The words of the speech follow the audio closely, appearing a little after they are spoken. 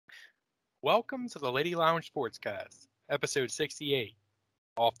Welcome to the Lady Lounge Sportscast, episode 68,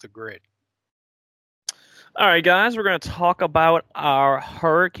 Off the Grid. All right, guys, we're going to talk about our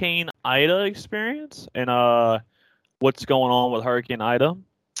Hurricane Ida experience and what's going on with Hurricane Ida.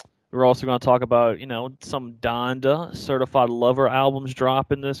 We're also going to talk about, some Donda Certified Lover albums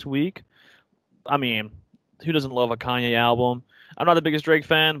dropping this week. I mean, who doesn't love a Kanye album? I'm not the biggest Drake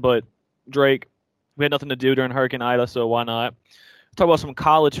fan, but Drake, we had nothing to do during Hurricane Ida, so why not? Talk about some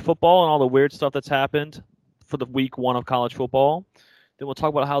college football and all the weird stuff that's happened for the week one of college football. Then we'll talk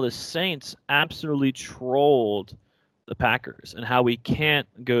about how the Saints absolutely trolled the Packers and how we can't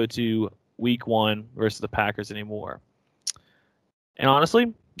go to week one versus the Packers anymore. And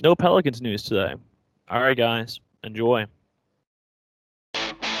honestly, no Pelicans news today. All right, guys, enjoy.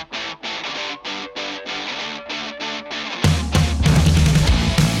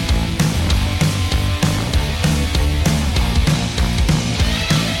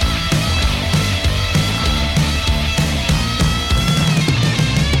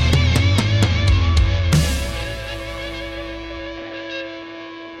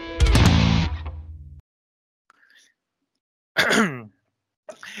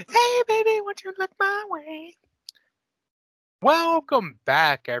 Hey, baby, won't you look my way? Welcome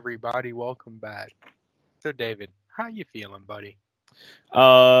back, everybody. Welcome back. So, David, how you feeling, buddy?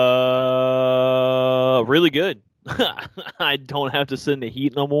 Really good. I don't have to sit in the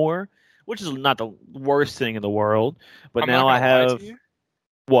heat no more, which is not the worst thing in the world. But now I have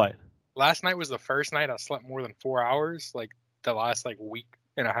what? Last night was the first night I slept more than 4 hours, like the last week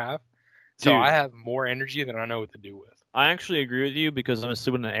and a half. So Dude, I have more energy than I know what to do with. I actually agree with you because I'm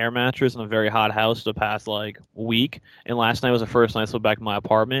sleeping in an air mattress in a very hot house the past week, and last night was the first night I slept back in my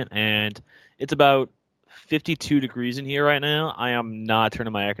apartment, and it's about 52 degrees in here right now. I am not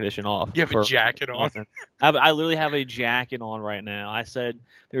turning my air conditioning off. You have a jacket on? I literally have a jacket on right now. I said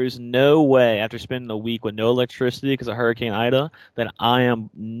there is no way after spending a week with no electricity because of Hurricane Ida that I am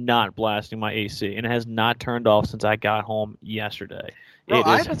not blasting my AC, and it has not turned off since I got home yesterday. Bro,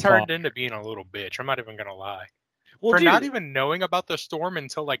 Ida turned into being a little bitch. I'm not even going to lie. Well, not even knowing about the storm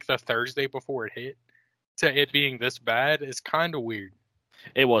until the Thursday before it hit, to it being this bad is kind of weird.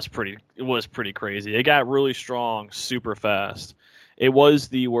 It was pretty crazy. It got really strong super fast. It was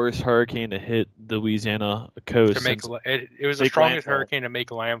the worst hurricane to hit the Louisiana coast. It was the strongest hurricane to make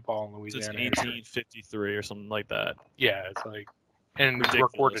landfall in Louisiana since 1853 or something like that. Yeah, it's in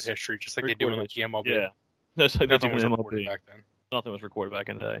recorded history, just like they do in the MLB. Yeah, that's like nothing was recorded back then. Nothing was recorded back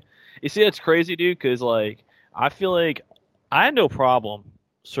in the day. You see, it's crazy, dude, because I feel like I had no problem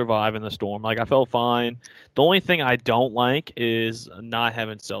surviving the storm. I felt fine. The only thing I don't like is not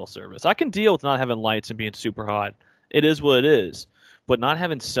having cell service. I can deal with not having lights and being super hot. It is what it is. But not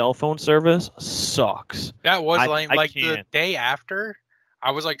having cell phone service sucks. That was the day after,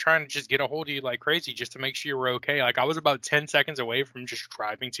 I was trying to just get a hold of you like crazy just to make sure you were okay. I was about 10 seconds away from just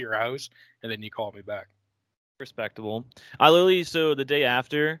driving to your house, and then you called me back. Respectable. So the day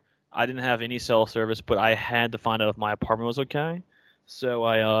after, I didn't have any cell service, but I had to find out if my apartment was okay. So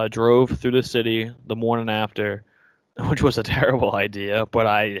I drove through the city the morning after, which was a terrible idea, but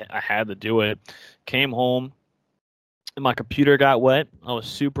I had to do it. Came home, and my computer got wet. I was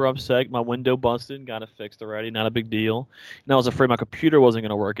super upset. My window busted, got it fixed already, not a big deal. And I was afraid my computer wasn't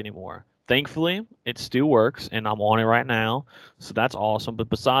going to work anymore. Thankfully, it still works, and I'm on it right now, so that's awesome. But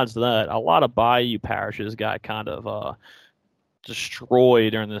besides that, a lot of bayou parishes got kind of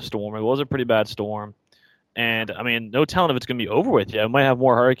destroyed during this storm. It was a pretty bad storm. And, I mean, no telling if it's going to be over with yet. We might have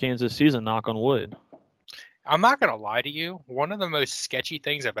more hurricanes this season, knock on wood. I'm not going to lie to you. One of the most sketchy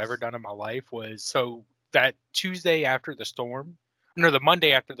things I've ever done in my life was, that Tuesday after the storm, the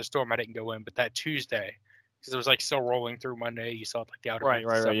Monday after the storm, I didn't go in, but that Tuesday, because it was still rolling through Monday, you saw the outer right.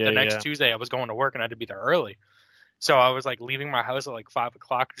 Yeah, the next Tuesday, I was going to work and I had to be there early. So I was leaving my house at 5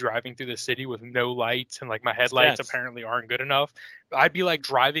 o'clock, driving through the city with no lights, and my headlights apparently aren't good enough. I'd be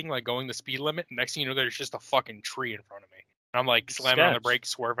driving, going the speed limit, and next thing you know, there's just a fucking tree in front of me. And I'm slamming on the brakes,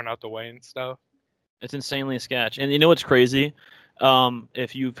 swerving out the way and stuff. It's insanely sketch. And you know what's crazy?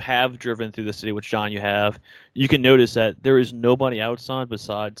 If you have driven through the city, which John you have, you can notice that there is nobody outside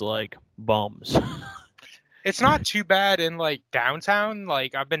besides bums. It's not too bad in downtown.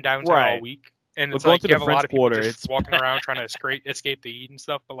 I've been downtown all week. And it's you have a lot of people just walking around trying to escape the heat and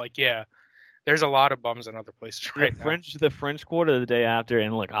stuff. But there's a lot of bums in other places now. The French Quarter the day after,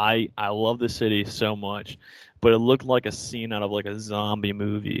 and I love the city so much, but it looked like a scene out of a zombie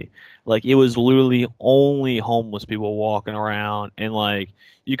movie. It was literally only homeless people walking around, and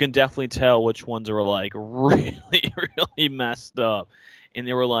you can definitely tell which ones were really, really messed up. And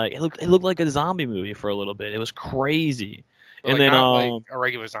they were it looked like a zombie movie for a little bit. It was crazy. But, and like, then not like a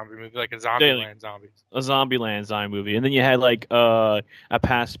regular zombie movie, like a Zombieland Zombies. A Zombieland zombie movie, and then you had like I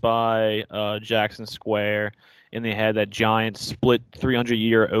passed by Jackson Square, and they had that giant split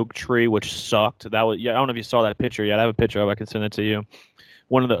 300-year oak tree, which sucked. That was I don't know if you saw that picture yet. I have a picture of it. I can send it to you.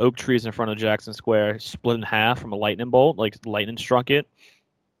 One of the oak trees in front of Jackson Square split in half from a lightning bolt, like lightning struck it.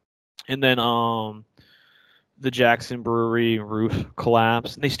 And then the Jackson Brewery roof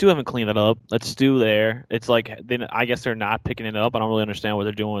collapsed. And they still haven't cleaned it up. It's still there. It's like I guess they're not picking it up. I don't really understand what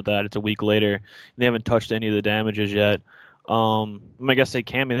they're doing with that. It's a week later. And they haven't touched any of the damages yet. I guess they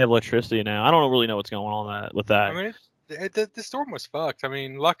can. I mean, they have electricity now. I don't really know what's going on with that. I mean, the storm was fucked. I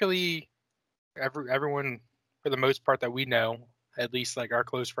mean, luckily, everyone, for the most part that we know, at least like our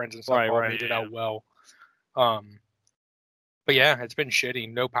close friends and stuff, made it out well. But yeah, it's been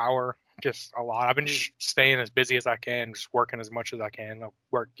shitty. No power, just a lot. I've been just staying as busy as I can, just working as much as I can. I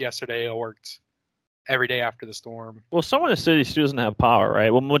worked yesterday. I worked every day after the storm. Well, some of the city still doesn't have power,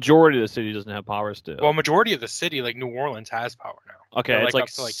 right? Well, majority of the city doesn't have power still. Well, majority of the city, like New Orleans, has power now. Okay, they're it's like, up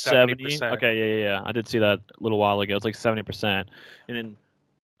to like 70%. Okay, yeah. I did see that a little while ago. It's like 70%. And then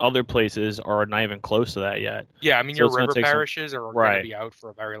other places are not even close to that yet. Yeah, I mean, your river parishes are going to be out for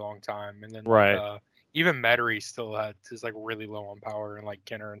a very long time. And then even Metairie still is like really low on power, and like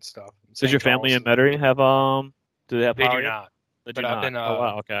Kenner and stuff. Does your family in Metairie have do they have power? They do not. They do not. I've been oh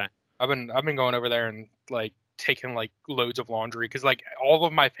wow, okay. I've been going over there and like taking like loads of laundry because like all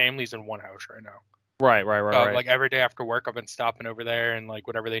of my family's in one house right now. Right. Like every day after work, I've been stopping over there and like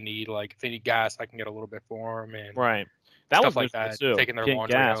whatever they need. Like if they need gas, I can get a little bit for them and that was like that. Too. Taking their getting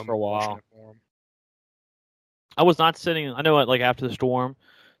laundry gas home for a while. for I was not sitting. I know like after the storm,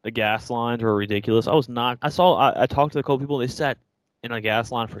 the gas lines were ridiculous. I was not. I talked to a couple people. They sat in a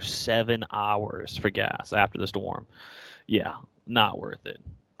gas line for 7 hours for gas after the storm. Yeah, not worth it.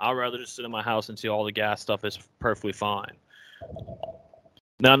 I'd rather just sit in my house and see all the gas stuff is perfectly fine.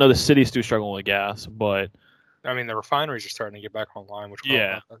 Now I know the city's still struggling with gas, but I mean the refineries are starting to get back online, which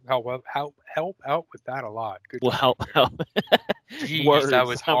will help out with that a lot. Good. Will help. Jeez, words. That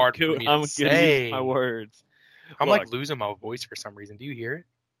was hard for me to say. My words. I'm like losing my voice for some reason. Do you hear it?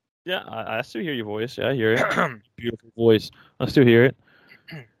 Yeah, I still hear your voice. Yeah, I hear it. Beautiful voice. I still hear it.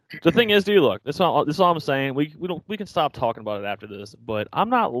 The thing is, dude, look, this is all I'm saying. We can stop talking about it after this, but I'm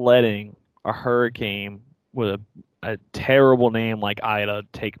not letting a hurricane with a terrible name like Ida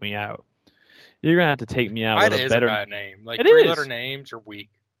take me out. You're gonna have to take me out Ida with a better bad name. Like 3-letter names are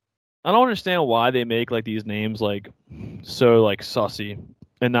weak. I don't understand why they make like these names like so like sussy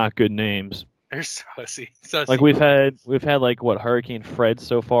and not good names. They're sussy. Like we've had like what Hurricane Fred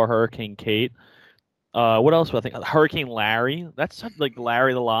so far, Hurricane Kate. What else would I think? Hurricane Larry. That's like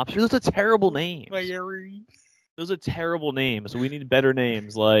Larry the Lobster. Those are terrible names. Larry. Those are terrible names. We need better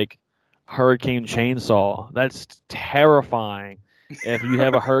names like Hurricane Chainsaw. That's terrifying. If you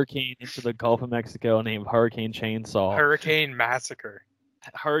have a hurricane into the Gulf of Mexico named Hurricane Chainsaw. Hurricane Massacre.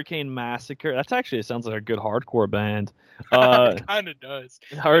 Hurricane Massacre. That's actually, it sounds like a good hardcore band. It kind of does.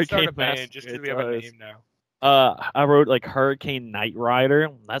 Hurricane Massacre. Just because we have a name now. I wrote like Hurricane Knight Rider.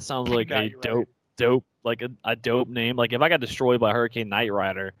 That sounds like a dope, like a dope name. Like if I got destroyed by Hurricane Knight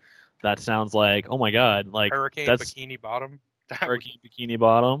Rider, that sounds like, oh my god, like Hurricane Bikini Bottom. Hurricane Bikini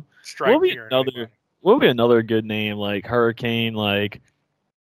Bottom. What would be another good name? Like Hurricane, like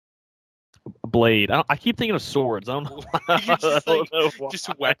Blade. I keep thinking of swords. I don't know.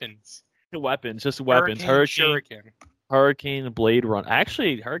 Just weapons. Just weapons. Hurricane Blade Run.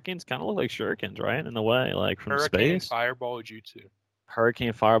 Actually, hurricanes kind of look like shurikens, right? In a way, like from space. Fireball Jutsu.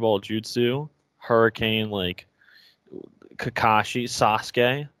 Hurricane Fireball Jutsu. Hurricane like Kakashi,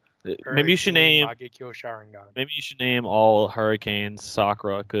 Sasuke. Maybe you should name. Maybe you should name all hurricanes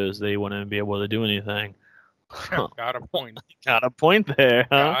Sakura because they wouldn't be able to do anything. Got a point. Got a point there.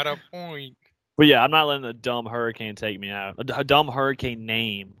 Huh? Got a point. But yeah, I'm not letting a dumb hurricane take me out. A dumb hurricane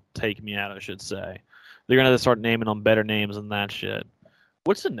name take me out, I should say. They're gonna have to start naming them better names than that shit.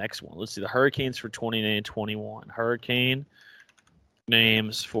 What's the next one? Let's see. The hurricanes for 2020 and 21. Hurricane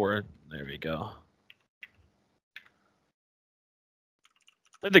names for. There we go.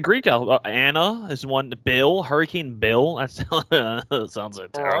 The Greek Anna is one. Bill, Hurricane Bill. That sounds like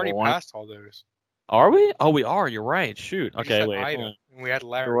a terrible We're already one. past all those. Are we? Oh, we are. You're right. Shoot. We Okay, wait. Ida, and we had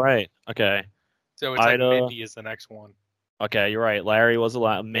Larry. You're right. Okay. So it's Ida, like Mindy is the next one. Okay, you're right. Larry was a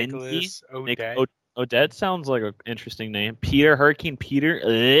lot. Mindy. Odette sounds like an interesting name. Peter, Hurricane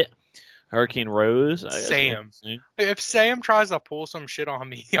Peter. Hurricane Rose. Sam. If Sam tries to pull some shit on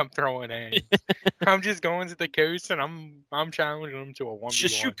me, I'm throwing in. I'm just going to the coast and I'm challenging him to a 1v1.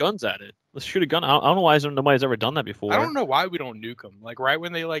 Just shoot guns at it. Let's shoot a gun. I don't know why nobody's ever done that before. I don't know why we don't nuke them. Like right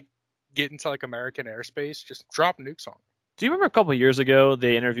when they like get into like American airspace, just drop nukes on them. Do you remember a couple of years ago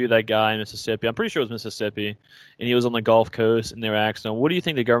they interviewed that guy in Mississippi? I'm pretty sure it was Mississippi, and he was on the Gulf Coast, and they were asking him, "What do you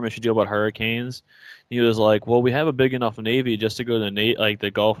think the government should do about hurricanes?" He was like, "Well, we have a big enough navy just to go to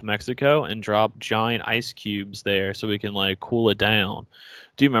the Gulf of Mexico and drop giant ice cubes there, so we can like cool it down."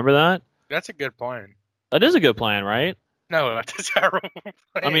 Do you remember that? That's a good plan. That is a good plan, right? No, that's a terrible plan.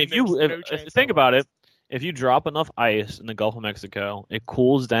 I mean, if you think about it, if you drop enough ice in the Gulf of Mexico, it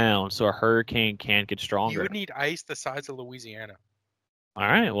cools down so a hurricane can't get stronger. You would need ice the size of Louisiana. All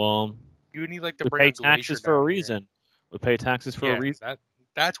right, well, you would need like the we pay taxes for a reason. We pay taxes for a reason.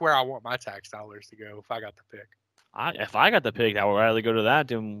 That's where I want my tax dollars to go if I got the pick. If I got the pick, I would rather go to that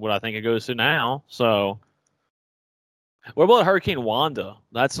than what I think it goes to now. So, what about Hurricane Wanda?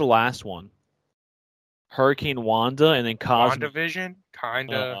 That's the last one. Hurricane Wanda and then Cosmo. WandaVision,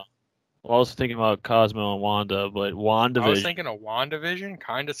 kinda. Well, I was thinking about Cosmo and Wanda, but WandaVision. I was thinking of WandaVision,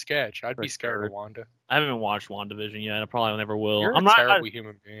 kind of sketch. I'd be scared of Wanda. I haven't even watched WandaVision yet. I probably never will. I'm a terrible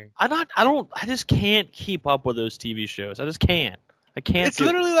human being. I just can't keep up with those TV shows. I just can't. I can't. It's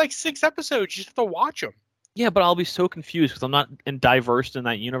literally like 6 episodes. You just have to watch them. Yeah, but I'll be so confused because I'm not diverse in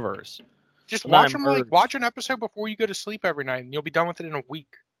that universe. Just watch them. Like watch an episode before you go to sleep every night, and you'll be done with it in a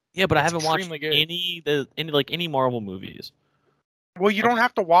week. Yeah, but I haven't watched any Marvel movies. Well, you don't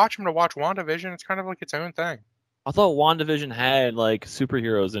have to watch them to watch WandaVision. It's kind of like its own thing. I thought WandaVision had like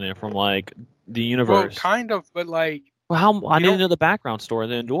superheroes in it from like the universe. Well, kind of, but like. Well, I didn't know the background story.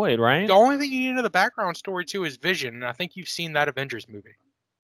 They enjoyed, right? The only thing you need to know the background story too is Vision, and I think you've seen that Avengers movie.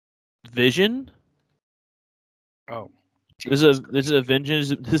 Vision? Oh. This is Avengers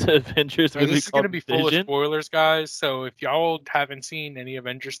movie. This is going to be full Vision? of spoilers, guys. So if y'all haven't seen any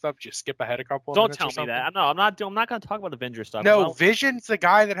Avengers stuff, just skip ahead a couple. Don't tell me that. I'm not going to talk about Avengers stuff. No, Vision's the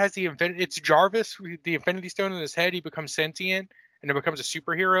guy that has it's Jarvis, the Infinity Stone in his head. He becomes sentient and it becomes a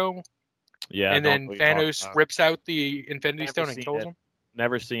superhero. Yeah. And then Thanos rips out the Infinity Stone and kills him.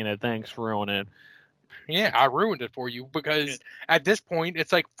 Never seen it. Thanks for ruining it. Yeah, I ruined it for you because at this point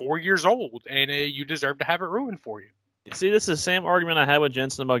it's like 4 years old and you deserve to have it ruined for you. See, this is the same argument I had with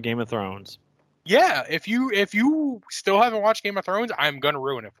Jensen about Game of Thrones. Yeah, if you still haven't watched Game of Thrones, I'm gonna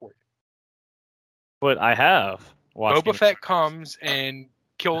ruin it for you. But I have watched. Boba Fett comes and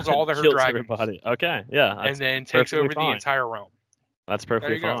kills all her dragons. Everybody. Okay, yeah. And then takes over the entire realm. That's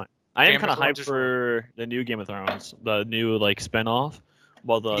perfectly fine. I am kind of hyped for the new Game of Thrones, the new spinoff.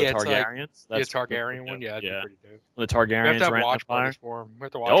 Well, the Targaryens. That's the Targaryen one. Yeah, that'd be pretty dope. The Targaryens. We have to watch parties for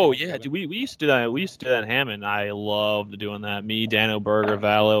them. Oh yeah, dude, we used to do that. We used to do that in Hammond. I loved doing that. Me, Dano, Burger,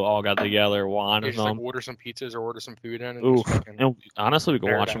 Valo all got together. Wanted them. Order some pizzas or order some food in. And honestly, we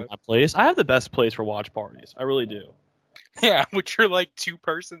can watch them at my place. I have the best place for watch parties. I really do. Yeah, with your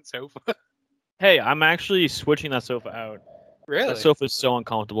 2-person sofa. Hey, I'm actually switching that sofa out. Really? That sofa is so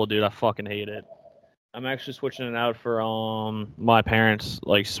uncomfortable, dude. I fucking hate it. I'm actually switching it out for my parents'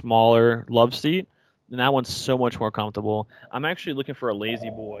 smaller love seat, and that one's so much more comfortable. I'm actually looking for a lazy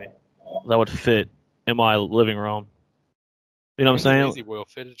boy that would fit in my living room. You know what I'm saying? Lazy boy will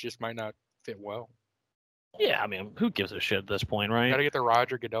fit. It just might not fit well. Yeah, I mean, who gives a shit at this point, right? Gotta get the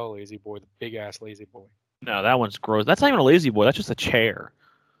Roger Goodell lazy boy, the big ass lazy boy. No, that one's gross. That's not even a lazy boy. That's just a chair.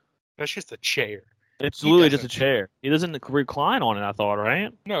 That's just a chair. It's literally just a chair. He doesn't recline on it, I thought,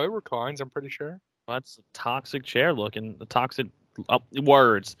 right? No, it reclines. I'm pretty sure. That's a toxic chair looking. The toxic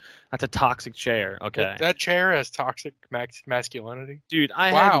words. That's a toxic chair. Okay. That chair has toxic masculinity. Dude,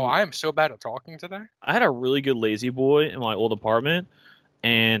 I am so bad at talking today. I had a really good lazy boy in my old apartment,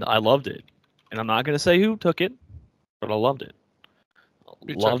 and I loved it. And I'm not gonna say who took it, but I loved it.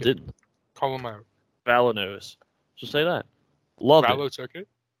 Loved it. Call him out. Valor knows. Just say that. Loved it. Valor took it.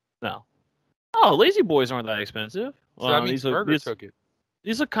 No. Oh, lazy boys aren't that expensive. So that means Burger took it.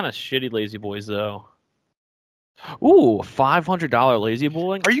 These are kind of shitty lazy boys, though. Ooh, $500 lazy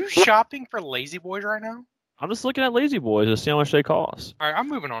boy. Are you shopping for lazy boys right now? I'm just looking at lazy boys to see how much they cost. All right, I'm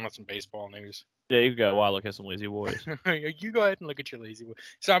moving on to some baseball news. There you go. While I look at some lazy boys. You go ahead and look at your lazy boy.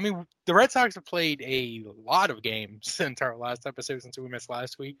 So, I mean, the Red Sox have played a lot of games since our last episode, since we missed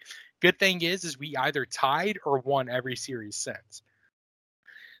last week. Good thing is we either tied or won every series since.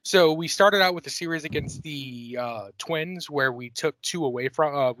 So we started out with a series against the Twins where we took 2 away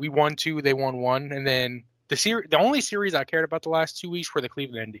from. We won 2, they won 1, and then the only series I cared about the last 2 weeks were the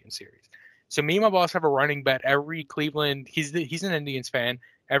Cleveland Indians series. So me and my boss have a running bet every Cleveland. He's an Indians fan.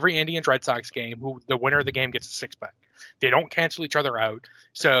 Every Indians Red Sox game, who the winner of the game gets a 6-pack. They don't cancel each other out.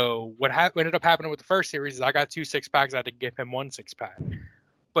 So what ended up happening with the first series is I got 2 6-packs. I had to give him 1 6-pack.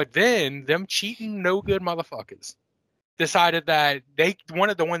 But then them cheating no good motherfuckers decided that they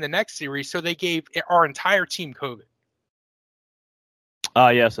wanted to win the next series, so they gave our entire team COVID.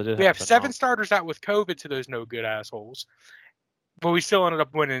 Yes, I did. We have 7 starters out with COVID to those no good assholes. But we still ended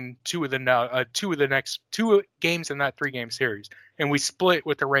up winning 2 of the next 2 games in that 3-game series, and we split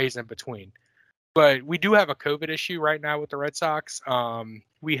with the Rays in between. But we do have a COVID issue right now with the Red Sox.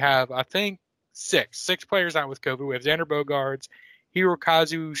 We have, I think, 6 players out with COVID. We have Xander Bogaerts,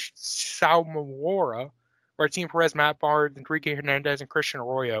 Hirokazu Sawamura, Martin Perez, Matt Bard, Enrique Hernandez, and Christian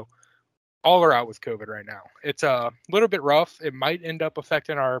Arroyo. All are out with COVID right now. It's a little bit rough. It might end up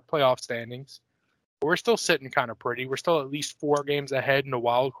affecting our playoff standings. We're still sitting kind of pretty. We're still at least 4 games ahead in the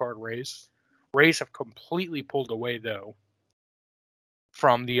wild card race. Rays have completely pulled away though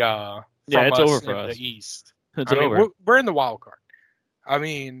from the it's over for us. The East. It's over. We're in the wild card. I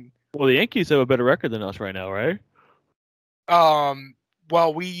mean, well, the Yankees have a better record than us right now, right? Well,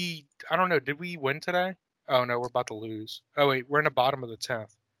 I don't know. Did we win today? Oh no, we're about to lose. Oh wait, we're in the bottom of the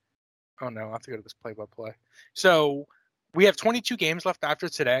 10th. Oh no, I have to go to this play-by-play. So we have 22 games left after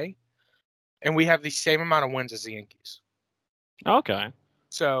today. And we have the same amount of wins as the Yankees. Okay.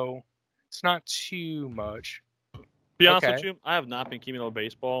 So it's not too much. Be honest with you, I have not been keeping up with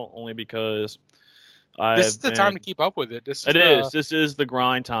baseball only because this is the time to keep up with it. This is the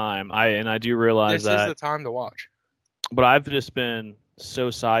grind time. I do realize that. This is the time to watch. But I've just been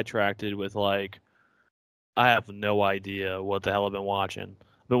so sidetracked with I have no idea what the hell I've been watching.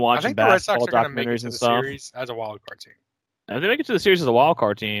 I've been watching basketball documentaries and stuff. Series as a wild card team. If they make it to the series as a wild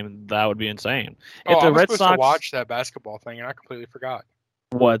card team, that would be insane. Oh, I was supposed to watch that basketball thing, and I completely forgot.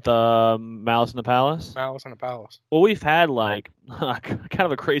 What, Malice in the Palace? Malice in the Palace. Well, we've had kind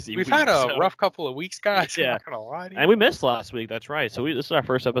of a crazy week. We've had a rough couple of weeks, guys. Yeah. I'm not gonna lie to you. And we missed last week. That's right. So this is our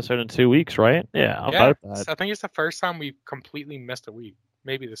first episode in 2 weeks, right? Yeah. I think it's the first time we've completely missed a week.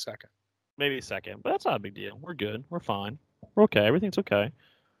 Maybe the second. But that's not a big deal. We're good. We're fine. We're okay. Everything's okay.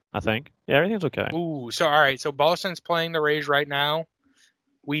 I think. Yeah, everything's okay. Ooh, so all right. So Boston's playing the Rays right now.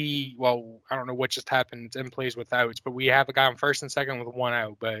 I don't know what just happened. It's in plays with outs, but we have a guy on first and second with 1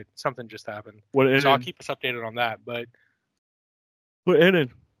 out, but something just happened. So I'll keep us updated on that. But what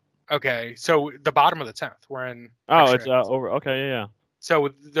inning? Okay, so the bottom of the 10th. We're in. Oh, it's over. Okay, yeah. So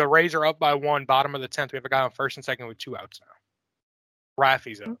the Rays are up by 1, bottom of the 10th. We have a guy on first and second with 2 outs now.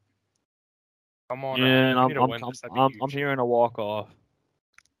 Rafi's up. Come on. Yeah, I'm hearing a walk off.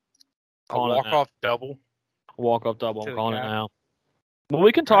 A walk-off double? Walk-off double. I'm calling it now. Well,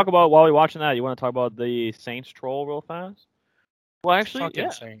 we can talk about, while we're watching that, you want to talk about the Saints troll real fast? Well, actually, yeah.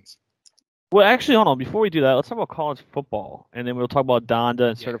 Saints. Well, actually, hold on. Before we do that, let's talk about college football. And then we'll talk about Donda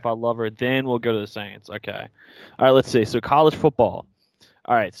and Certified Lover. Then we'll go to the Saints. Okay. All right, let's see. So, college football.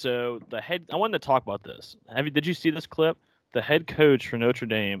 All right, so I wanted to talk about this. Did you see this clip? The head coach for Notre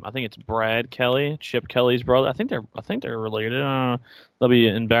Dame, I think it's Brad Kelly, Chip Kelly's brother. I think they're related. They'll be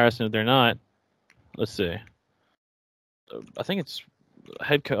embarrassing if they're not. Let's see. I think it's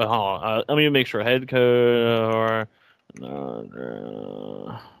head coach. Let me make sure. Head coach or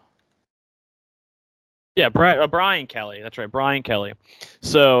Brian Kelly. That's right, Brian Kelly.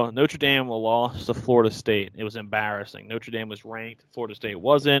 So Notre Dame lost to Florida State. It was embarrassing. Notre Dame was ranked, Florida State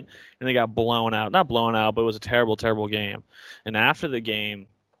wasn't, and they got blown out. Not blown out, but it was a terrible, terrible game. And after the game,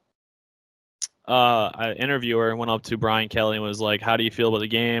 an interviewer went up to Brian Kelly and was like, "How do you feel about the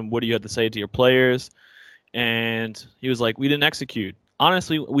game? What do you have to say to your players?" And he was like, "We didn't execute.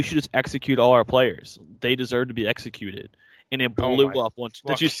 Honestly, we should just execute all our players. They deserve to be executed." And it blew up once.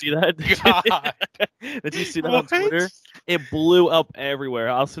 Did you see that? Did you see that on Twitter? It blew up everywhere.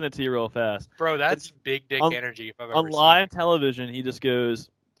 I'll send it to you real fast. Bro, that's big dick energy if I've ever seen it. On live television, he just goes,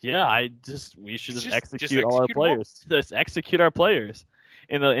 "Yeah, we should just execute all our players. Just execute our players."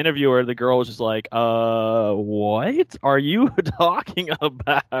 And the interviewer, the girl was just like, what are you talking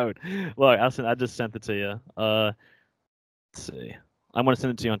about? Look, I just sent it to you. Let's see. I'm going to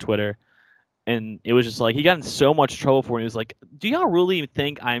send it to you on Twitter. And it was just like, he got in so much trouble for it. He was like, do y'all really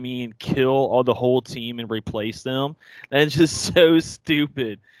think kill the whole team and replace them? That's just so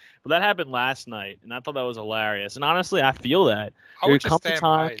stupid. But that happened last night, and I thought that was hilarious. And honestly, I feel that. I would just stand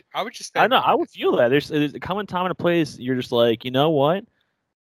by. I would feel that. There's a coming time and a place, you're just like, you know what?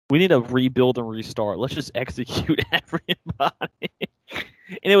 We need to rebuild and restart. Let's just execute everybody.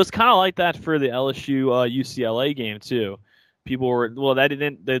 And it was kind of like that for the LSU UCLA game, too. People were,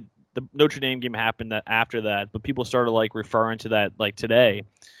 the Notre Dame game happened after that, but people started referring to that today.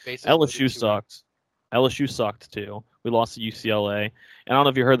 Basically, LSU sucked. LSU sucked too. We lost to UCLA. And I don't know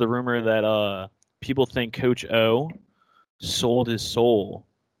if you heard the rumor that people think Coach O sold his soul,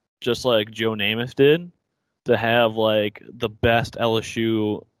 just like Joe Namath did, to have the best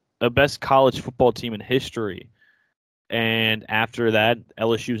best college football team in history. And after that,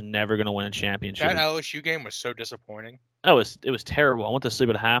 LSU's never going to win a championship. That LSU game was so disappointing. it was terrible. I went to sleep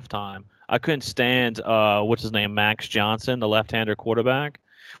at halftime. I couldn't stand what's his name, Max Johnson, the left-hander quarterback,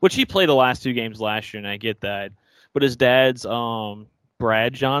 which he played the last 2 games last year, and I get that. But his dad's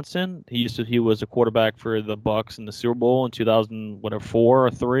Brad Johnson. He was a quarterback for the Bucks in the Super Bowl in 2004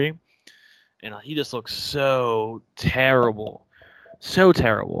 or 3, and he just looked so terrible, so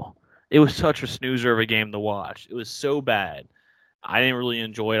terrible. It was such a snoozer of a game to watch. It was so bad. I didn't really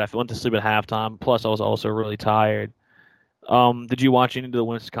enjoy it. I went to sleep at halftime. Plus, I was also really tired. Did you watch any of the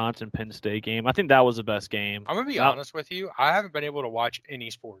Wisconsin Penn State game? I think that was the best game. I'm gonna be honest with you. I haven't been able to watch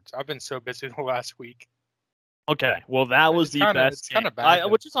any sports. I've been so busy the last week. Okay, well that was the best. It's kind of bad,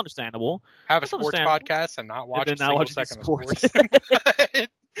 which is understandable. Have a sports podcast and not watch a single second of sports.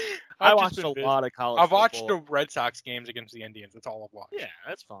 I watched a lot of college. I've watched the Red Sox games against the Indians. That's all I've watched. Yeah,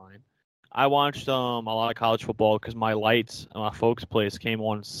 that's fine. I watched a lot of college football because my lights at my folks' place came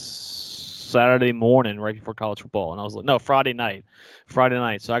on Saturday morning right before college football, and I was like, no, Friday night.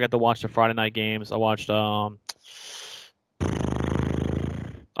 So I got to watch the Friday night games. I watched Ohio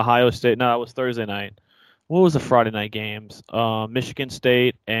State. No, it was Thursday night. What was the Friday night games? Michigan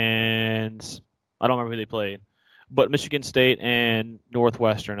State and I don't remember who they played, but Michigan State and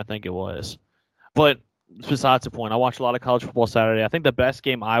Northwestern, I think it was. But besides the point, I watched a lot of college football Saturday. I think the best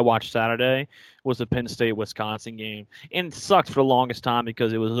game I watched Saturday was the Penn State-Wisconsin game. And it sucked for the longest time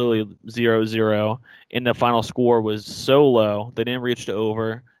because it was literally 0-0, and the final score was so low. They didn't reach the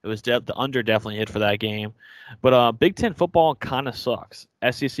over. It was the under definitely hit for that game. But Big Ten football kind of sucks.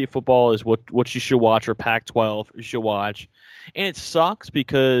 SEC football is what you should watch, or Pac-12 you should watch. And it sucks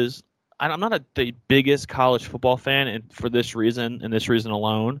because I'm not the biggest college football fan, and for this reason and this reason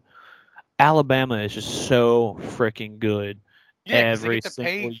alone. Alabama is just so freaking good every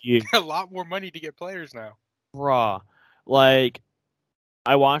single year. A lot more money to get players now. Bruh. Like,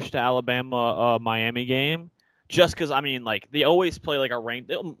 I watched the Alabama Miami game just because, I mean, like, they always play like a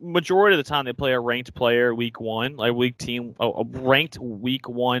ranked – majority of the time they play a ranked player week one, like a ranked week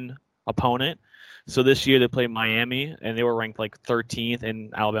one opponent. So this year they played Miami, and they were ranked like 13th,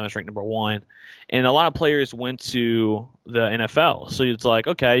 and Alabama's ranked number 1. And a lot of players went to the NFL. So it's like,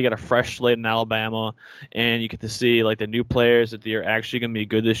 okay, you got a fresh slate in Alabama, and you get to see like the new players that they're actually going to be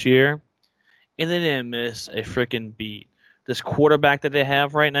good this year. And they didn't miss a freaking beat. This quarterback that they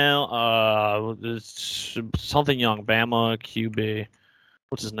have right now, something young, Bama QB.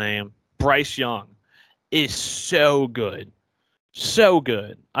 What's his name? Bryce Young is so good. So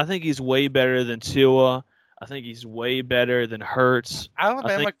good. I think he's way better than Tua. I think he's way better than Hurts.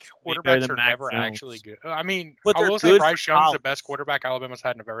 Alabama quarterbacks are never actually good. I mean, I will say Bryce Young's the best quarterback Alabama's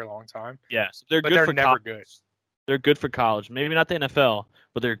had in a very long time. Yes, they're never good. They're good for college. Maybe not the NFL,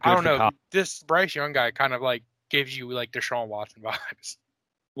 but they're good for college. I don't know. This Bryce Young guy kind of like gives you like Deshaun Watson vibes.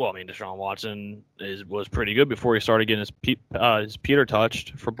 Well, I mean, Deshaun Watson was pretty good before he started getting his Peter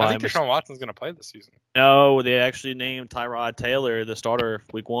touched for buying. I think Deshaun Watson's going to play this season. No, they actually named Tyrod Taylor the starter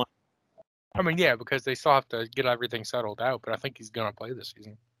week 1. I mean, yeah, because they still have to get everything settled out, but I think he's going to play this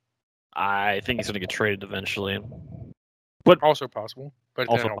season. I think he's going to get traded eventually. But also possible, but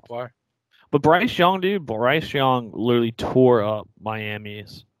also then he'll play. But Bryce Young literally tore up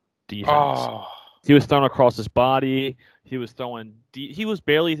Miami's defense. Oh. He was thrown across his body. He was throwing. He was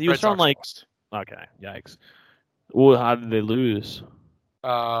throwing like. Lost. Okay, yikes. Well, how did they lose?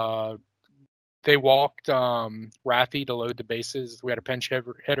 They walked Rathi to load the bases. We had a pinch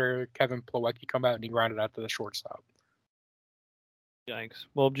hitter, Kevin Plawecki, come out, and he grounded out to the shortstop. Yikes.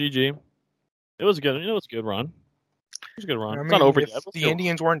 Well, GG. It was good. It was a good run. It was a good run. I mean, it's not over yet. If the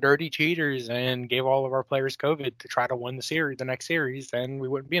Indians weren't dirty cheaters and gave all of our players COVID to try to win the next series, then we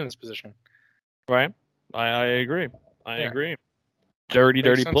wouldn't be in this position. Right. I agree. I agree. Dirty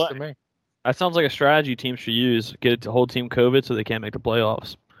play. To me. That sounds like a strategy teams should use. Get the whole team COVID so they can't make the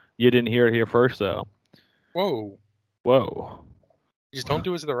playoffs. You didn't hear it here first, though. Whoa. Just don't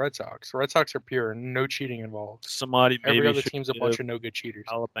do it to the Red Sox. The Red Sox are pure. No cheating involved. Every other team's a bunch of no good cheaters.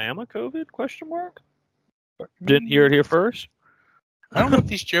 Alabama COVID? Question mark? Didn't hear it here first? I don't know if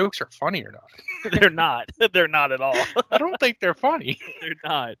these jokes are funny or not. They're not. They're not at all. I don't think they're funny. They're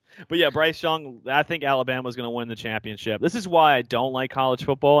not. But yeah, Bryce Young, I think Alabama's going to win the championship. This is why I don't like college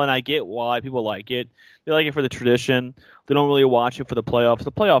football, and I get why people like it. They like it for the tradition. They don't really watch it for the playoffs.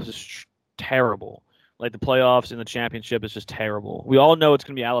 The playoffs is terrible. Like the playoffs and the championship is just terrible. We all know it's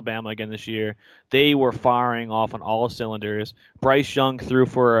going to be Alabama again this year. They were firing off on all cylinders. Bryce Young threw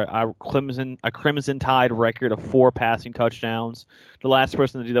for a Crimson Tide record of 4 passing touchdowns. The last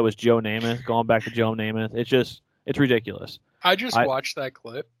person to do that was Joe Namath. Going back to Joe Namath, it's ridiculous. I watched that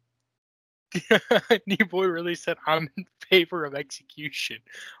clip. Boy really said, "I'm in favor of execution.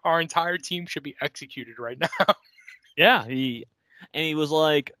 Our entire team should be executed right now." Yeah, he was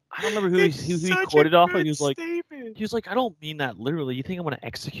like, I don't remember who he quoted off of. He was like, I don't mean that literally. You think I'm going to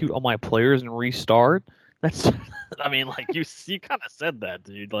execute all my players and restart? That's, I mean, like you kind of said that,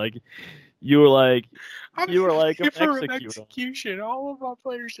 dude. Like you were like, I'm execution. All of my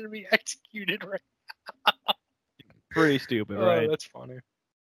players should be executed right now. Pretty stupid, right? That's funny.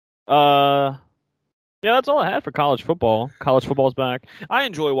 Yeah, that's all I had for college football. College football's back. I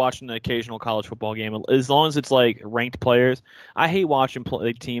enjoy watching the occasional college football game as long as it's like ranked players. I hate watching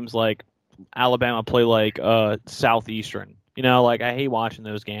teams like Alabama play like Southeastern. You know, like I hate watching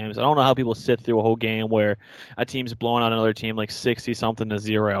those games. I don't know how people sit through a whole game where a team's blowing out another team like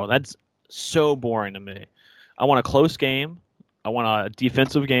 60-something-0. That's so boring to me. I want a close game. I want a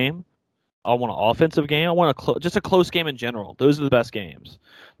defensive game. I want an offensive game. I want just a close game in general. Those are the best games.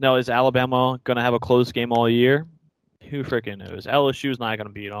 Now, is Alabama going to have a close game all year? Who freaking knows? LSU's not going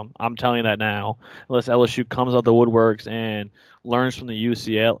to beat them. I'm telling you that now. Unless LSU comes out the woodworks and learns from the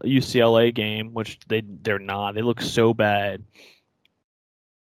UCLA game, which they're not. They look so bad.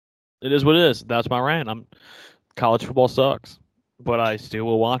 It is what it is. That's my rant. College football sucks, but I still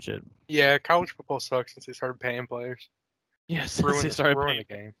will watch it. Yeah, college football sucks since they started paying players. Yes, since they started paying the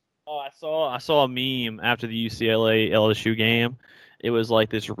game. Oh, I saw a meme after the UCLA LSU game. It was like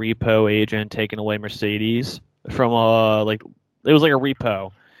this repo agent taking away Mercedes from it was like a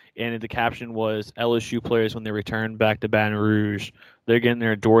repo, and the caption was LSU players when they return back to Baton Rouge, they're getting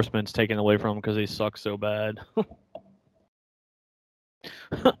their endorsements taken away from them because they suck so bad. Okay,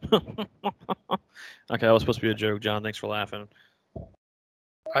 that was supposed to be a joke, John. Thanks for laughing.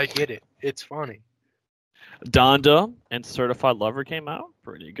 I get it. It's funny. Donda and Certified Lover came out.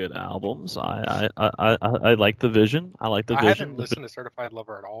 Pretty good albums. I like the vision. I like the vision. I haven't listened to Certified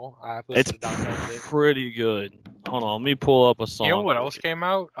Lover at all. It's pretty good. Hold on, let me pull up a song. You know what else came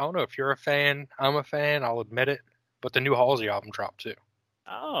out? I don't know if you're a fan. I'm a fan. I'll admit it. But the new Halsey album dropped too.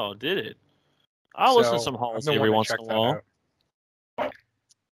 Oh, did it? I'll listen to some Halsey every once in a while.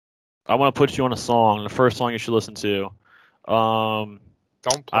 I want to put you on a song. The first song you should listen to.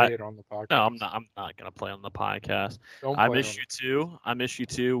 Don't play it on the podcast. No, I'm not gonna play on the podcast. I Miss You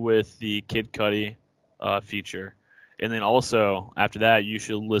Too with the Kid Cudi feature, and then also after that you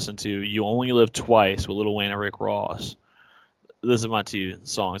should listen to You Only Live Twice with Lil Wayne and Rick Ross. This is my two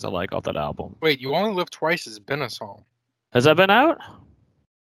songs I like off that album. Wait, You Only Live Twice has been a song. Has that been out?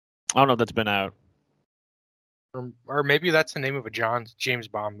 I don't know if that's been out. Or maybe that's the name of a James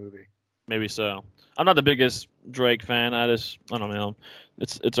Bond movie. Maybe so. I'm not the biggest Drake fan. I don't know.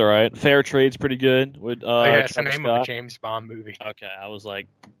 It's all right. Fair Trade's pretty good. With it's the name of a James Bond movie. Okay, I was like,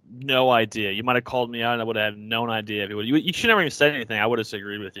 no idea. You might have called me out, and I would have had no idea. You should never even said anything. I would have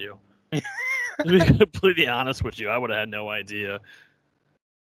agreed with you. To be completely honest with you, I would have had no idea.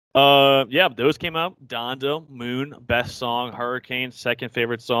 Yeah, those came out. Donda, Moon, best song. Hurricane, second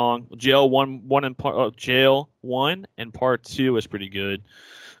favorite song. Jail 1 and Part 2 is pretty good.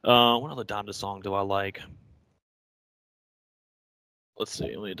 What other Donda song do I like? Let's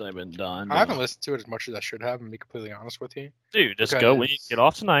see. Let me type in Donda. I haven't listened to it as much as I should have, and be completely honest with you. Dude, just go when you get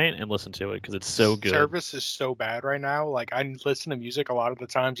off tonight and listen to it because it's so good. Service is so bad right now. Like, I listen to music a lot of the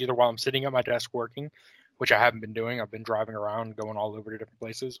times, either while I'm sitting at my desk working, which I haven't been doing. I've been driving around, going all over to different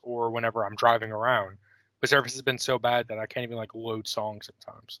places, or whenever I'm driving around. But service has been so bad that I can't even load songs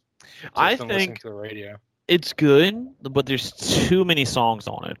sometimes. So I think listening to the radio. It's good, but there's too many songs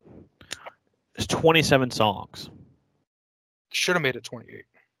on it. There's 27 songs. Should have made it 28.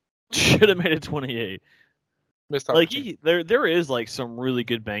 Should have made it 28. There is some really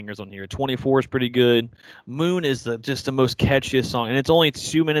good bangers on here. 24 is pretty good. Moon is just the most catchiest song, and it's only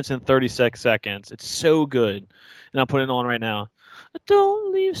 2 minutes and 36 seconds. It's so good, and I'm putting it on right now.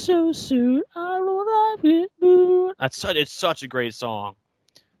 Don't leave so soon. I will love it, Moon. It's such a great song.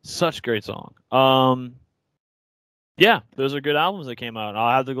 Such a great song. Yeah, those are good albums that came out.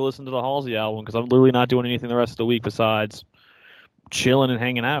 I'll have to go listen to the Halsey album because I'm literally not doing anything the rest of the week besides chilling and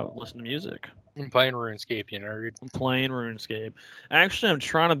hanging out, listening to music. I'm playing RuneScape, you know. I'm playing RuneScape. Actually, I'm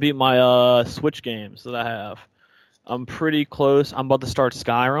trying to beat my Switch games that I have. I'm pretty close. I'm about to start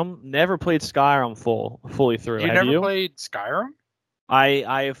Skyrim. Never played Skyrim fully through. You never played Skyrim?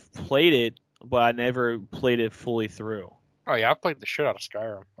 I've played it, but I never played it fully through. Oh yeah, I've played the shit out of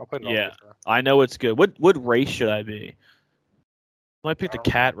Skyrim. I played it all the way through. I know it's good. What race should I be? I might pick the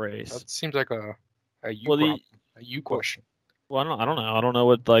cat race. That seems like a you question. Well, I don't know. I don't know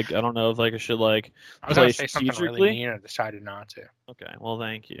what I don't know if I should I was play say something really mean and I decided not to. Okay, well,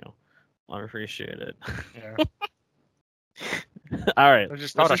 thank you. I appreciate it. Yeah. All right. I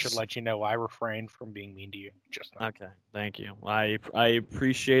just thought I should let you know I refrained from being mean to you just now. Okay, thank you. I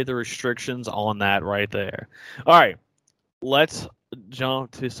appreciate the restrictions on that right there. All right, let's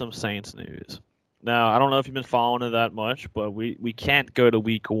jump to some Saints news. Now, I don't know if you've been following it that much, but we can't go to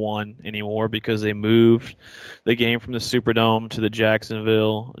week 1 anymore because they moved the game from the Superdome to the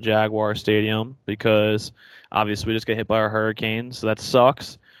Jacksonville Jaguar Stadium because obviously we just got hit by a hurricane, so that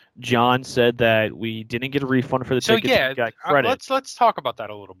sucks. John said that we didn't get a refund for the tickets. Yeah, we got credit. Let's talk about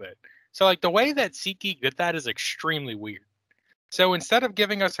that a little bit. So like the way that SeatGeek did that is extremely weird. So instead of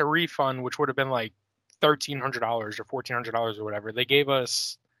giving us a refund, which would have been like $1,300 or $1,400 or whatever, they gave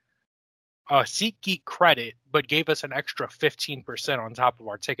us a SeatGeek credit, but gave us an extra 15% on top of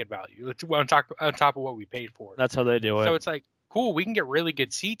our ticket value, on top of what we paid for. That's how they do it. So it's like, cool, we can get really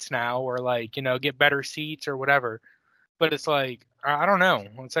good seats now, or like, get better seats or whatever. But it's like, I don't know.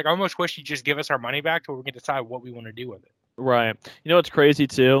 It's like I almost wish you just give us our money back so we can decide what we want to do with it. Right. You know what's crazy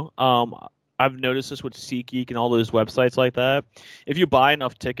too? I've noticed this with SeatGeek and all those websites like that. If you buy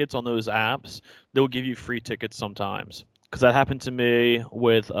enough tickets on those apps, they'll give you free tickets sometimes. Because that happened to me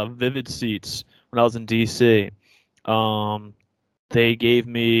with Vivid Seats when I was in DC. They gave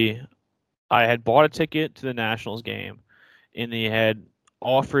me, I had bought a ticket to the Nationals game, and they had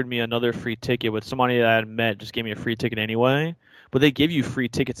offered me another free ticket with somebody that I had met, just gave me a free ticket anyway. But they give you free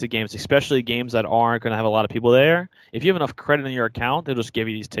tickets to games, especially games that aren't going to have a lot of people there. If you have enough credit in your account, they'll just give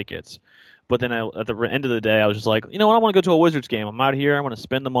you these tickets. But then at the end of the day, I was just like, you know what? I want to go to a Wizards game. I'm out here. I want to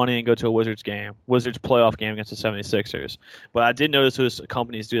spend the money and go to a Wizards game. Wizards playoff game against the 76ers. But I did notice those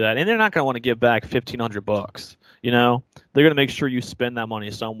companies do that. And they're not going to want to give back $1,500. You know? They're going to make sure you spend that money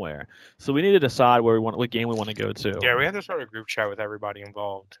somewhere. So we need to decide what game we want to go to. Yeah, we have to start a group chat with everybody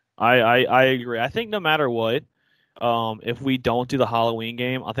involved. I agree. I think no matter what, if we don't do the Halloween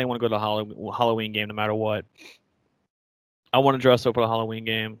game, I think I want to go to the Halloween game no matter what. I want to dress up for the Halloween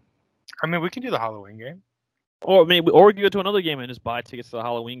game. I mean, we can do the Halloween game. Or we can go to another game and just buy tickets to the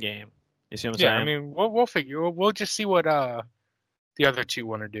Halloween game. You see what I'm saying? Yeah, I mean, we'll figure. We'll just see what the other two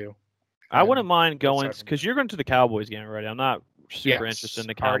want to do. I wouldn't mind going because you're going to the Cowboys game already. I'm not super interested in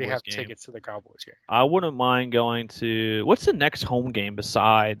the Cowboys game. I already have tickets to the Cowboys game. I wouldn't mind going to what's the next home game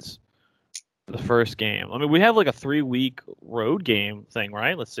besides the first game? I mean, we have like a 3-week road game thing,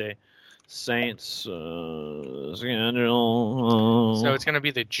 right? Let's see. Saints schedule. So it's going to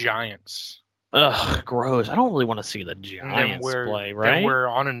be the Giants. Ugh, gross. I don't really want to see the Giants play, right? Then we're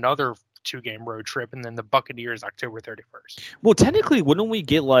on another 2-game road trip, and then the Buccaneers October 31st. Well, technically, wouldn't we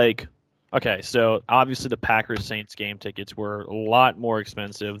get like... Okay, so obviously the Packers-Saints game tickets were a lot more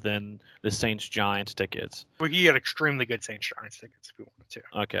expensive than the Saints-Giants tickets. We could get extremely good Saints-Giants tickets if we wanted to.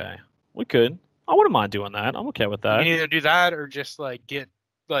 Okay, we could. I wouldn't mind doing that. I'm okay with that. We can either do that or just like get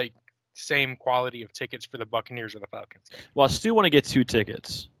like same quality of tickets for the Buccaneers or the Falcons. Well, I still want to get 2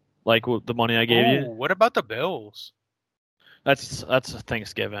 tickets, like the money I gave you. What about the Bills? That's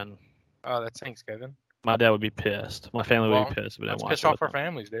Thanksgiving. Oh, that's Thanksgiving. My dad would be pissed. My family would be pissed. But let's piss off our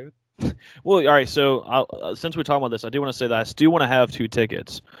families, dude. Well, all right. So since we're talking about this, I do want to say that I still want to have 2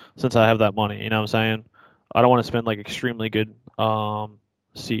 tickets since I have that money. You know what I'm saying? I don't want to spend like extremely good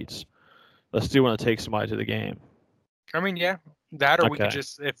seats. I still want to take somebody to the game. I mean, yeah. That, or we could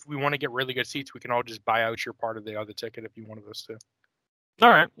just, if we want to get really good seats, we can all just buy out your part of the other ticket if you wanted us to. All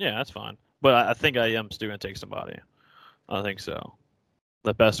right. Yeah, that's fine. But I think I am still going to take somebody. I think so.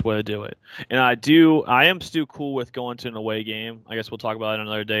 The best way to do it. And I am still cool with going to an away game. I guess we'll talk about it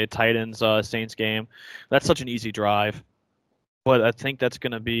another day. Titans, Saints game. That's such an easy drive. But I think that's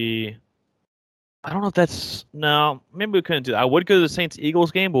going to be, I don't know if that's, no, maybe we couldn't do that. I would go to the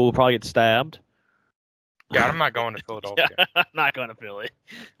Saints-Eagles game, but we'll probably get stabbed. Yeah, I'm not going to Philadelphia. I'm not going to Philly.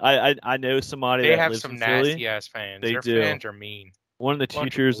 I know somebody that lives in Philly. They have some nasty ass fans. Their fans are mean. One of the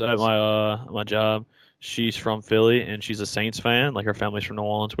teachers at my job, she's from Philly and she's a Saints fan. Like her family's from New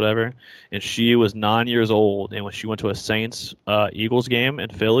Orleans, whatever. And she was 9 years old, and when she went to a Saints Eagles game in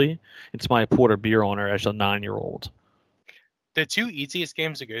Philly, and somebody poured a beer on her as a 9-year-old. The 2 easiest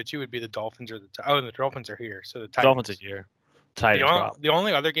games to go to would be the Dolphins or the Dolphins are here, so the Titans. Dolphins are here. The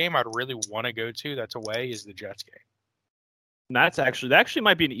only other game I'd really want to go to that's away is the Jets game. And that actually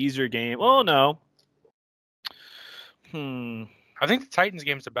might be an easier game. Oh no. I think the Titans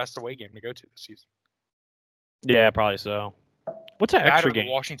game is the best away game to go to this season. Yeah, probably so. What's that extra game?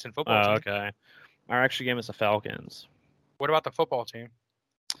 The Washington football team. Okay. Our extra game is the Falcons. What about the football team?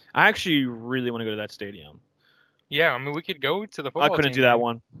 I actually really want to go to that stadium. Yeah, I mean we could go to the football team. I couldn't do that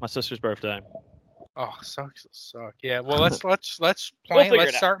one. My sister's birthday. Oh, suck. Yeah, well, let's plan. Let's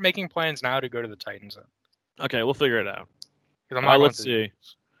start making plans now to go to the Titans. Okay, we'll figure it out. Let's see.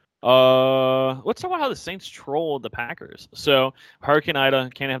 Let's talk about how the Saints trolled the Packers. So Hurricane Ida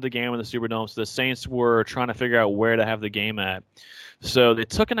can't have the game in the Superdome, so the Saints were trying to figure out where to have the game at. So they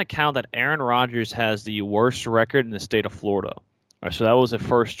took into account that Aaron Rodgers has the worst record in the state of Florida. All right, so that was the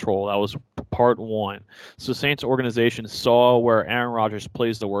first troll. That was part one. So the Saints organization saw where Aaron Rodgers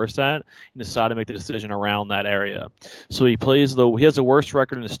plays the worst at and decided to make the decision around that area. So he has the worst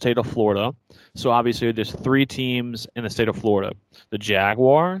record in the state of Florida. So obviously there's 3 teams in the state of Florida: the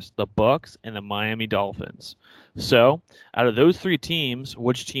Jaguars, the Bucks, and the Miami Dolphins. So out of those 3 teams,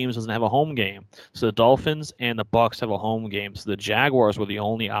 which teams doesn't have a home game? So the Dolphins and the Bucks have a home game. So the Jaguars were the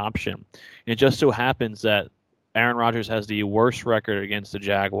only option. And it just so happens that Aaron Rodgers has the worst record against the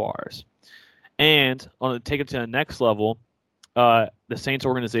Jaguars. And take it to the next level, the Saints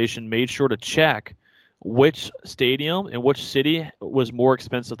organization made sure to check which stadium and which city was more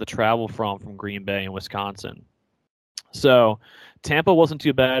expensive to travel from Green Bay and Wisconsin. So Tampa wasn't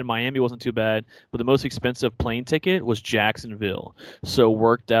too bad, Miami wasn't too bad, but the most expensive plane ticket was Jacksonville. So it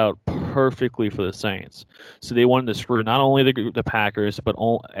worked out perfectly for the Saints. So they wanted to screw not only the Packers, but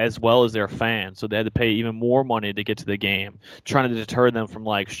as well as their fans. So they had to pay even more money to get to the game, trying to deter them from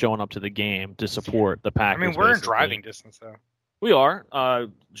like showing up to the game to support the Packers. I mean, we're in driving distance though. We are.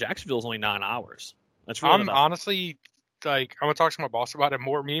 Jacksonville's only 9 hours. That's really honestly, like, I'm gonna talk to my boss about it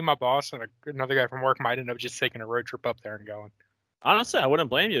more. Me and my boss and another guy from work might end up just taking a road trip up there and going. Honestly, I wouldn't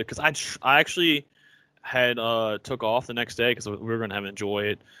blame you because I actually had took off the next day because we were gonna have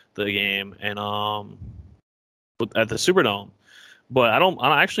enjoyed the game and at the Superdome. But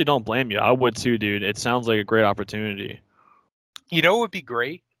I actually don't blame you. I would too, dude. It sounds like a great opportunity. You know what would be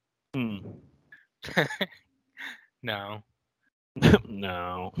great? No.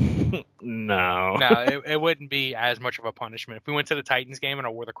 No. No, it wouldn't be as much of a punishment if we went to the Titans game and I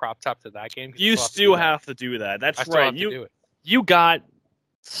wore the crop top to that game. You still have to do that. That's right. You got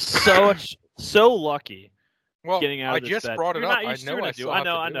so lucky. Well, getting out of I just brought it up.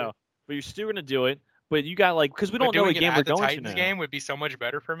 I know. But you're still gonna do it. But you got because we don't know what game we're going to. The Titans game would be so much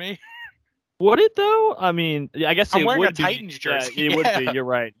better for me. Would it though? I mean, I guess I'm it wearing would a Titans jersey. Yeah, it would be. You're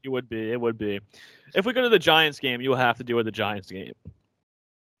right. It would be. If we go to the Giants game, you'll have to do it the Giants game.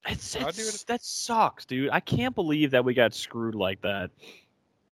 That sucks, dude. I can't believe that we got screwed like that.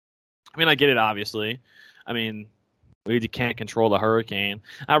 I mean, I get it, obviously. I mean, we can't control the hurricane.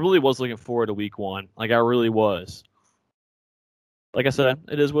 I really was looking forward to week 1. Like, I really was. Like I said,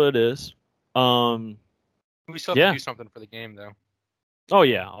 it is what it is. We still have to do something for the game, though. Oh,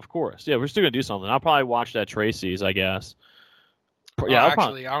 yeah, of course. Yeah, we're still going to do something. I'll probably watch that Tracy's, I guess. Yeah,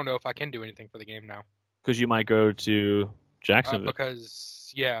 actually, I don't know if I can do anything for the game now. Because you might go to Jacksonville.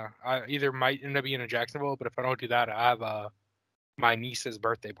 I either might end up being in Jacksonville, but if I don't do that, I have my niece's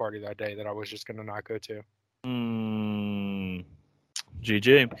birthday party that day that I was just going to not go to.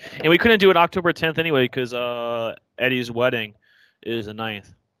 GG. And we couldn't do it October 10th anyway because Eddie's wedding is the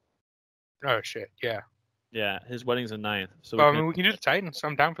 9th. Oh, shit, yeah. Yeah, his wedding's the 9th. So I mean, we can do the Titans.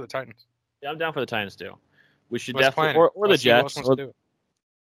 I'm down for the Titans. Yeah, I'm down for the Titans, too. We should Let's definitely, or the Jets, or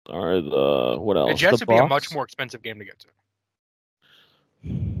what else? The Jets would be a much more expensive game to get to.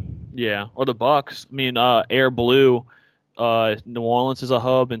 Yeah, or the Bucks. I mean, Air Blue, New Orleans is a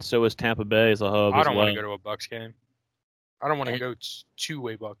hub, and so is Tampa Bay is a hub. I don't want to go to a Bucks game. I don't want to go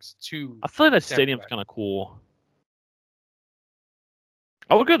two-way Bucks. I feel like that stadium's kind of cool.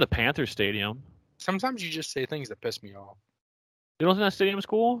 I would go to the Panthers Stadium. Sometimes you just say things that piss me off. You don't think that stadium's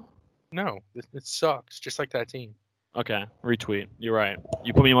cool? No, it sucks, just like that team. Okay, retweet. You're right.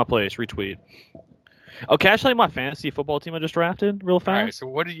 You put me in my place. Retweet. Okay, can I tell you my fantasy football team I just drafted real fast? All right, so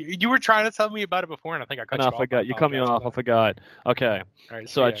what did you were trying to tell me about it before, and I think I cut you off. I forgot. You cut me off. I forgot. Okay. All right,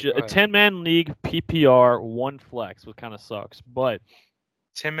 so a 10-man league PPR, 1 flex, which kind of sucks, but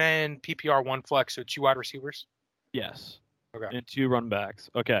 10-man PPR, 1 flex, so 2 wide receivers? Yes. Okay. And 2 run backs.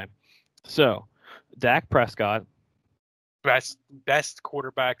 Okay. So, Dak Prescott. Best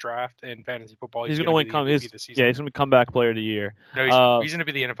quarterback draft in fantasy football. He's going to win. He's going to be comeback player of the year. No, he's going to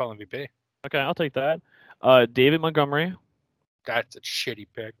be the NFL MVP. Okay, I'll take that. David Montgomery. That's a shitty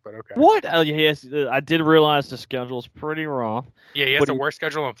pick, but okay. What? Yes, I did realize the schedule's pretty rough. Yeah, he has the worst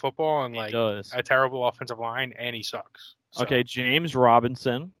schedule in football and a terrible offensive line, and he sucks. So. Okay, James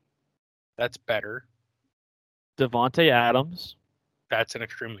Robinson. That's better. Devontae Adams. That's an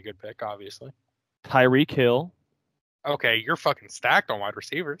extremely good pick, obviously. Tyreek Hill. Okay, you're fucking stacked on wide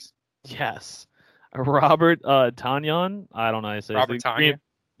receivers. Yes. Robert Tonyan. I don't know how to say Robert Tonyan.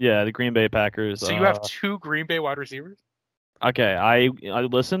 Yeah, the Green Bay Packers. So you have 2 Green Bay wide receivers? Okay, I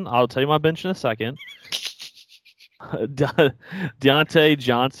listen. I'll tell you my bench in a second. Deontay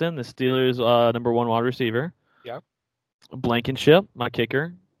Johnson, the Steelers' number 1 wide receiver. Yep. Blankenship, my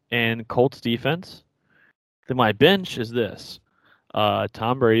kicker, and Colts defense. Then my bench is this.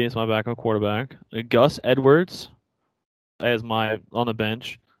 Tom Brady is my backup quarterback. Gus Edwards as my on the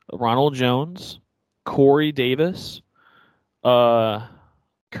bench. Ronald Jones, Corey Davis, Curtis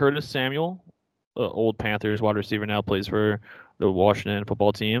Samuel, old Panthers wide receiver, now plays for the Washington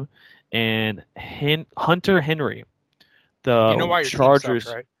football team, and Hunter Henry, the You know why your Chargers. team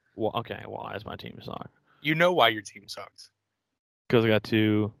sucks, right? Well, okay, why is my team suck? You know why your team sucks. Because I got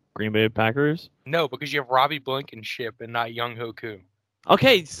 2 Green Bay Packers. No, because you have Robbie Blankenship and not Young Ho Koo.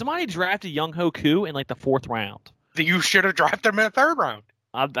 Okay, somebody drafted Young Ho Koo in like the 4th round. You should have drafted him in the 3rd round.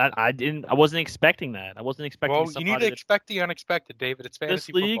 I didn't. I wasn't expecting that. I wasn't expecting. Well, you need to expect the unexpected, David. It's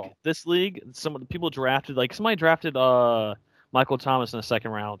fantasy football. This league, some of the people drafted somebody drafted Michael Thomas in the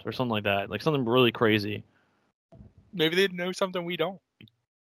 2nd round or something like that, like something really crazy. Maybe they know something we don't.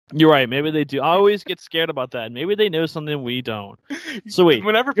 You're right. Maybe they do. I always get scared about that. Maybe they know something we don't. So wait,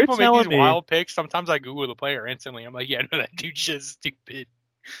 whenever people make these wild picks, sometimes I Google the player instantly. I'm like, yeah, no, that dude's just stupid.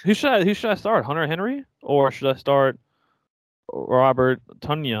 Who should I start? Hunter Henry, or should I start Robert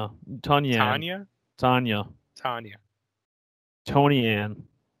Tanya? Tony Ann.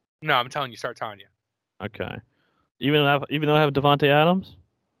 No, I'm telling you, start Tanya. Okay. Even though I have Devontae Adams?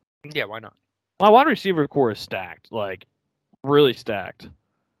 Yeah, why not? My wide receiver core is stacked, like really stacked.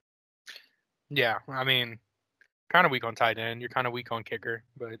 Yeah, I mean, kind of weak on tight end. You're kind of weak on kicker,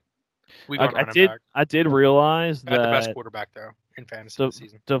 but weak on running back. I did realize that the best quarterback though in fantasy this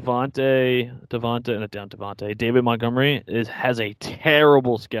season. David Montgomery has a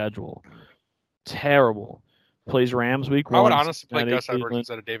terrible schedule. Terrible. Plays Rams week 1. I would honestly play Gus Edwards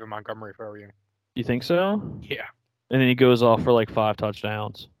instead of David Montgomery if I were you. You think so? Yeah. And then he goes off for like 5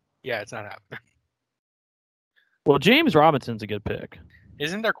 touchdowns. Yeah, it's not happening. Well, James Robinson's a good pick.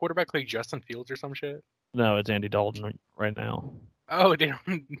 Isn't their quarterback like Justin Fields or some shit? No, it's Andy Dalton right now. Oh,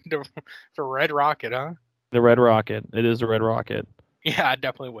 for Red Rocket, huh? The Red Rocket. It is the Red Rocket. Yeah, I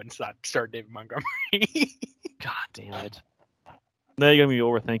definitely wouldn't start David Montgomery. God damn it. Now you're going to be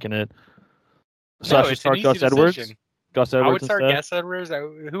overthinking it. So No, I should start Gus Edwards? Gus Edwards I would start instead? Gus Edwards.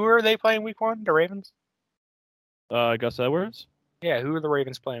 Who are they playing week 1? The Ravens? Gus Edwards? Yeah, who are the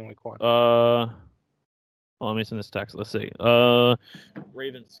Ravens playing week 1? Let me send this text. Let's see.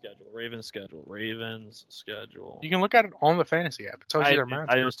 Ravens schedule. You can look at it on the fantasy app. It tells you their match.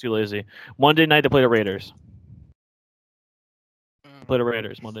 I was too lazy. Monday night they play the Raiders. Play the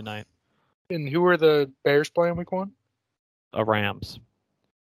Raiders Monday night. And who are the Bears playing week 1? Rams.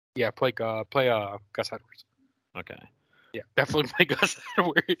 Yeah, play Gus Edwards. Okay. Yeah, definitely play Gus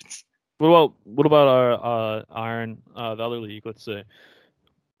Edwards. What about our Iron the other league? Let's see.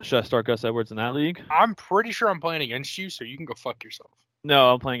 Should I start Gus Edwards in that league? I'm pretty sure I'm playing against you, so you can go fuck yourself.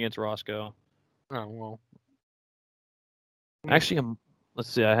 No, I'm playing against Roscoe. Oh well. Actually, let's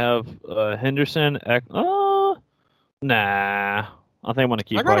see. I have Henderson. Nah. I think I'm gonna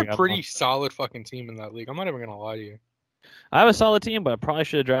keep. I got a pretty solid fucking team in that league. I'm not even gonna lie to you. I have a solid team, but I probably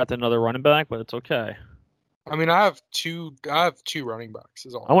should have drafted another running back. But it's okay. I mean, I have two running backs.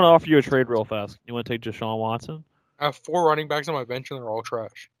 Is all. I want to offer you a trade real fast. You want to take Deshaun Watson? I have 4 running backs on my bench, and they're all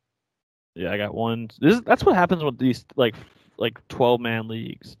trash. Yeah, I got one. That's what happens with these like 12-man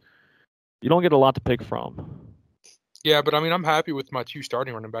leagues. You don't get a lot to pick from. Yeah, but I mean, I'm happy with my 2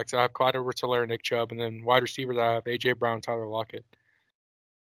 starting running backs. I have Clyde Edwards-Helaire, Nick Chubb, and then wide receivers I have AJ Brown, Tyler Lockett.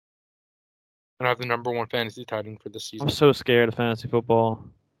 And I have the number 1 fantasy tight end for this season. I'm so scared of fantasy football.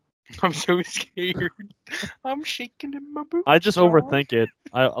 I'm so scared. I'm shaking in my boots. I just overthink it.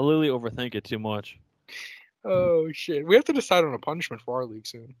 I literally overthink it too much. Oh shit! We have to decide on a punishment for our league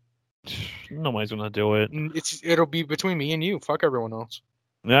soon. Nobody's gonna do it. It'll be between me and you. Fuck everyone else.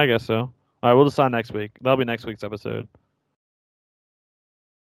 Yeah, I guess so. All right, we'll decide next week. That'll be next week's episode.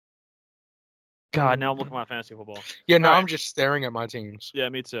 God, now I'm looking at my fantasy football. Yeah, now I'm just staring at my teams. Yeah,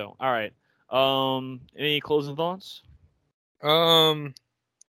 me too. All right. Any closing thoughts? I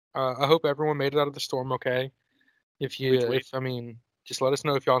hope everyone made it out of the storm okay. Just let us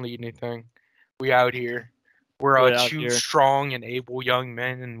know if y'all need anything. We out here. We're 2 strong and able young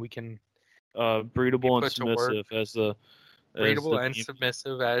men, and we can breedable and submissive as the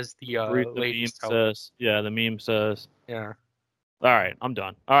submissive as the ladies meme says. Yeah, the meme says. Yeah. All right, I'm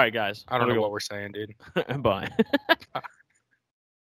done. All right, guys. I don't know what we're saying, dude. Bye.